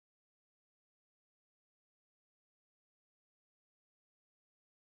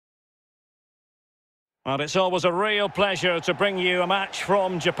And it's always a real pleasure to bring you a match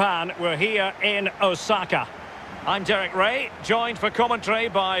from Japan. We're here in Osaka. I'm Derek Ray, joined for commentary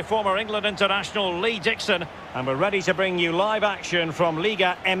by former England international Lee Dixon. And we're ready to bring you live action from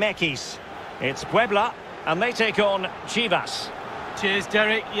Liga MX. It's Puebla, and they take on Chivas. Cheers,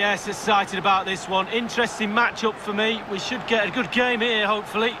 Derek. Yes, excited about this one. Interesting matchup for me. We should get a good game here,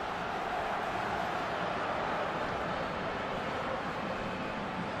 hopefully.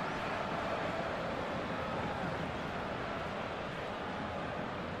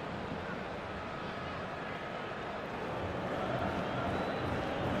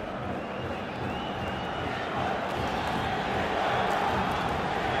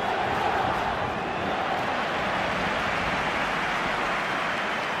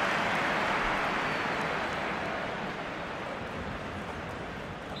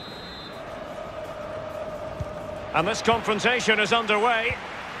 And this confrontation is underway.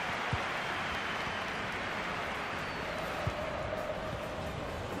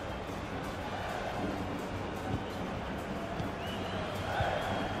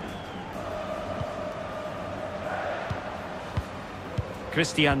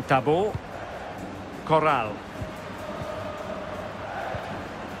 Christian Tabo. Corral.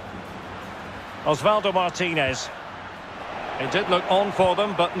 Osvaldo Martinez. It did look on for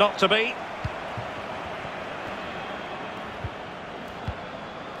them, but not to be.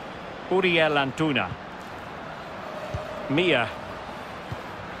 Uriel Antuna. Mia.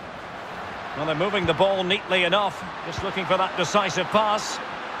 Well, they're moving the ball neatly enough. Just looking for that decisive pass.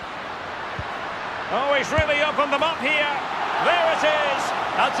 Oh, he's really opened them up here. There it is.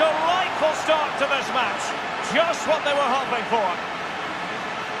 A delightful start to this match. Just what they were hoping for.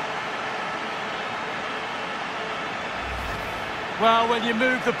 Well, when you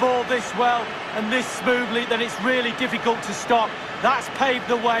move the ball this well and this smoothly, then it's really difficult to stop. That's paved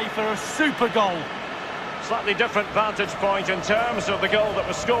the way for a super goal. Slightly different vantage point in terms of the goal that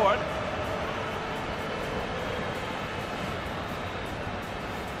was scored.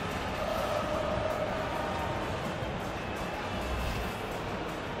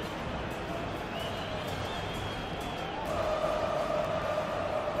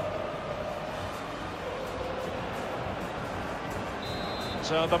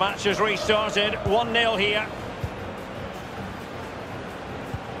 So the match has restarted, 1-0 here.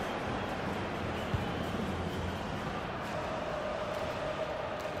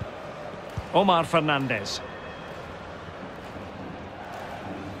 Omar Fernandez.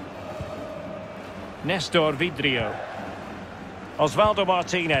 Nestor Vidrio. Osvaldo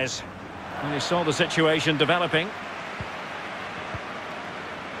Martinez. And he saw the situation developing.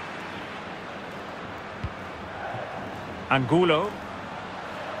 Angulo.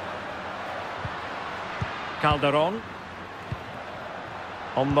 Calderon.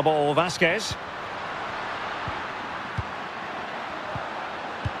 On the ball, Vasquez.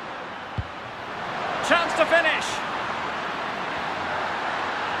 Chance to finish.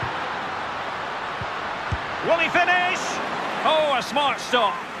 Will he finish? Oh, a smart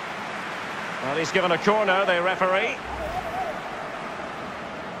stop. Well, he's given a corner, the referee.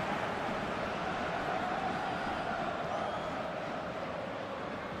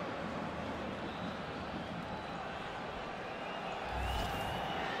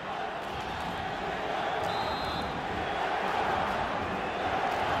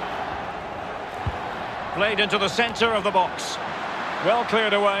 Played into the centre of the box. Well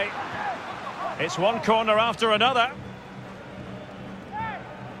cleared away. It's one corner after another.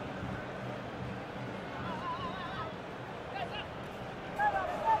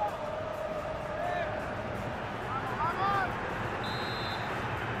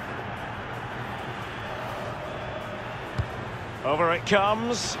 Over it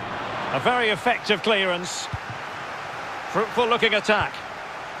comes. A very effective clearance. Fruitful looking attack.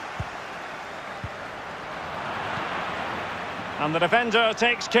 And the defender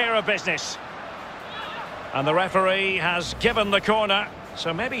takes care of business. And the referee has given the corner.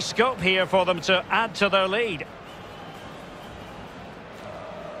 So maybe scope here for them to add to their lead.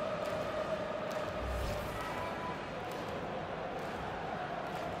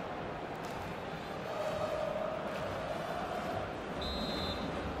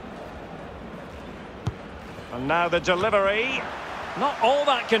 And now the delivery. Not all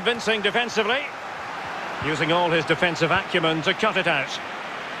that convincing defensively. Using all his defensive acumen to cut it out.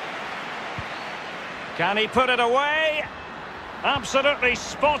 Can he put it away? Absolutely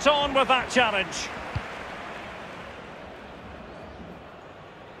spot on with that challenge.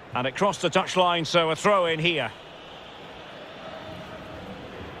 And it crossed the touchline, so a throw in here.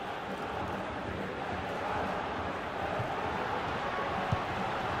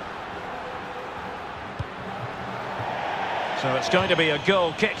 So it's going to be a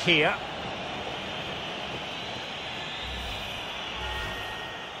goal kick here.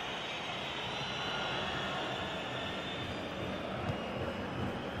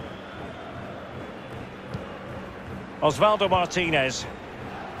 Osvaldo Martinez.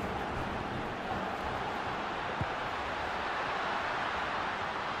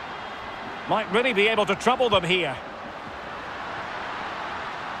 Might really be able to trouble them here.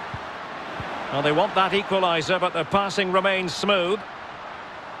 Well, they want that equaliser, but their passing remains smooth.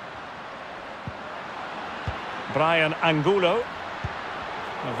 Brian Angulo.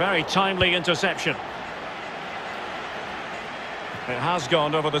 A very timely interception. It has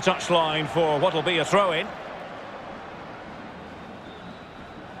gone over the touchline for what will be a throw-in.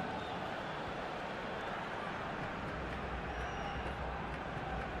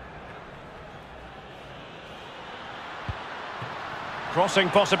 Crossing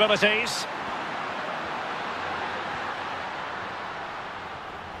possibilities.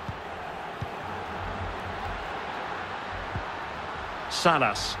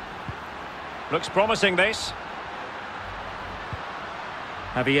 Salas. Looks promising, this.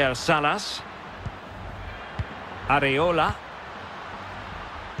 Javier Salas. Areola.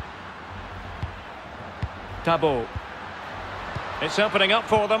 Tabo. It's opening up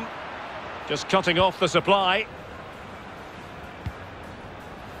for them. Just cutting off the supply.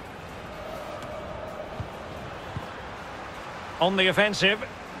 On the offensive.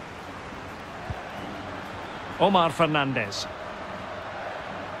 Omar Fernandez.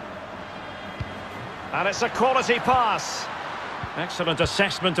 And it's a quality pass. Excellent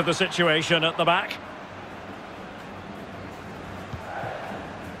assessment of the situation at the back.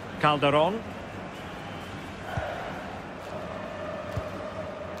 Calderon.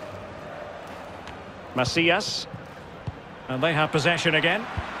 Macias. And they have possession again.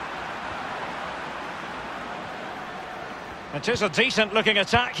 It is a decent-looking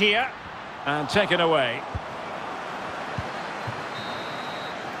attack here. And taken away.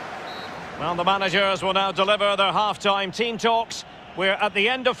 Well, the managers will now deliver their half-time team talks. We're at the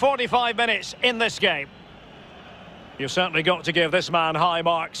end of 45 minutes in this game. You've certainly got to give this man high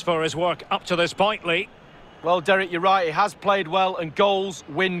marks for his work up to this point, Lee. Well, Derek, you're right. He has played well, and goals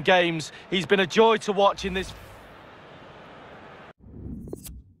win games. He's been a joy to watch in this.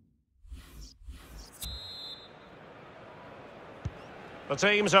 The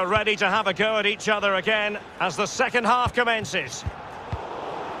teams are ready to have a go at each other again as the second half commences.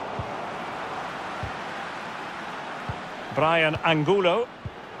 Brian Angulo.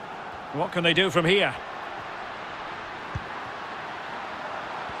 What can they do from here?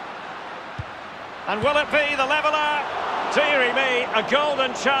 And will it be the leveller? Deary me, a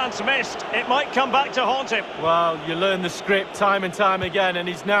golden chance missed. It might come back to haunt him. Well, you learn the script time and time again, and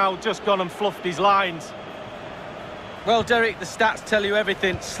he's now just gone and fluffed his lines. Well, Derek, the stats tell you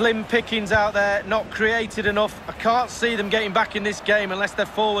everything. Slim pickings out there, not created enough. I can't see them getting back in this game unless their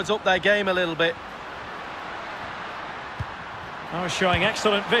forwards up their game a little bit. Oh, showing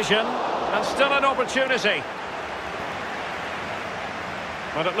excellent vision, and still an opportunity.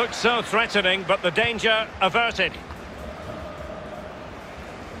 But it looked so threatening, but the danger averted.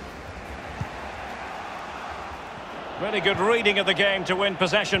 Really good reading of the game to win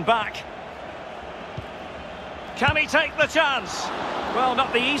possession back. Can he take the chance? Well,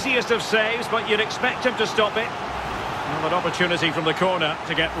 not the easiest of saves, but you'd expect him to stop it. Well, an opportunity from the corner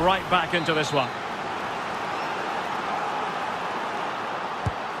to get right back into this one.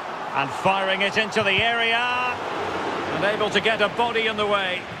 And firing it into the area. And able to get a body in the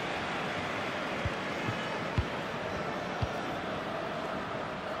way.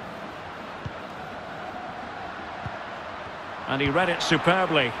 And he read it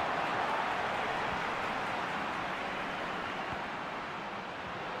superbly.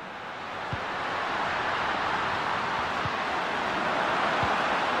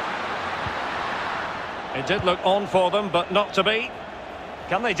 It did look on for them, but not to be.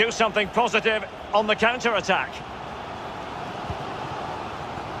 Can they do something positive on the counter-attack?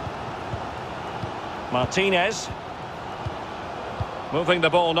 Martinez. Moving the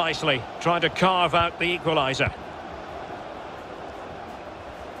ball nicely, trying to carve out the equaliser.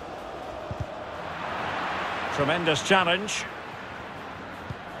 Tremendous challenge.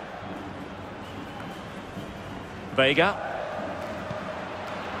 Vega.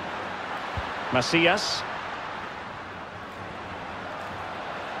 Macias.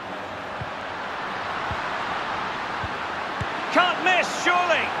 Can't miss,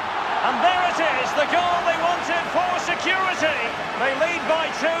 surely. And there it is, the goal they wanted for security. They lead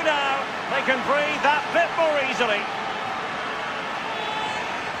by 2 now. They can breathe that bit more easily.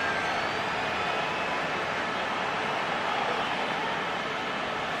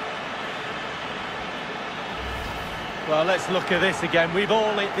 Well, let's look at this again. We've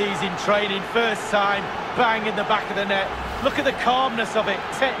all hit these in training. First time, bang in the back of the net. Look at the calmness of it.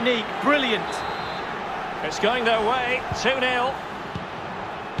 Technique, brilliant. It's going their way, 2-0.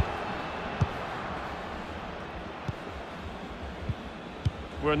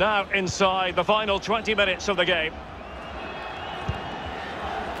 We're now inside the final 20 minutes of the game.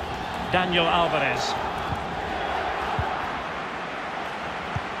 Daniel Alvarez.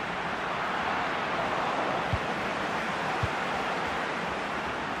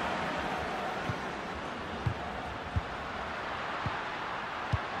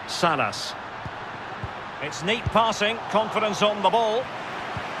 Salas. It's neat passing, confidence on the ball.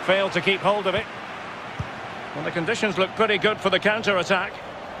 Failed to keep hold of it. Well, the conditions look pretty good for the counter-attack.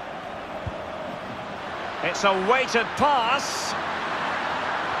 It's a weighted pass.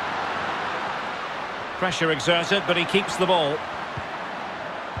 Pressure exerted, but he keeps the ball.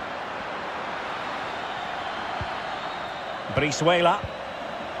 Brizuela.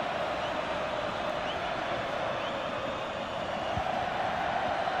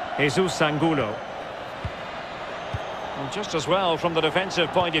 Jesus Angulo. Well, just as well from the defensive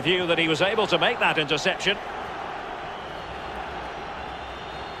point of view that he was able to make that interception.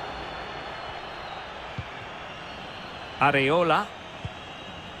 Areola.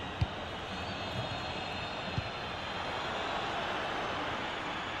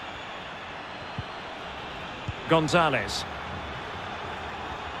 Gonzalez.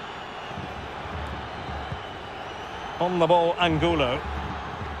 On the ball, Angulo.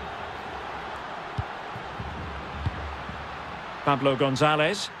 Pablo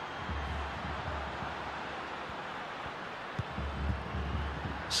Gonzalez.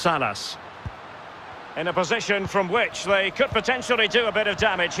 Salas. In a position from which they could potentially do a bit of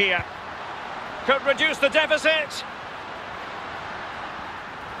damage here. Could reduce the deficit.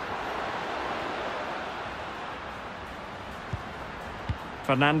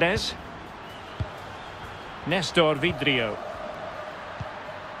 Fernandez. Nestor Vidrio.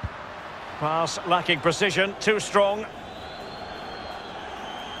 Pass lacking precision, too strong.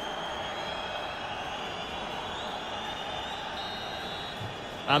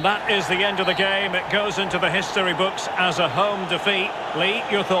 And that is the end of the game. It goes into the history books as a home defeat. Lee,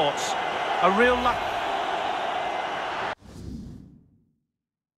 your thoughts? A real lack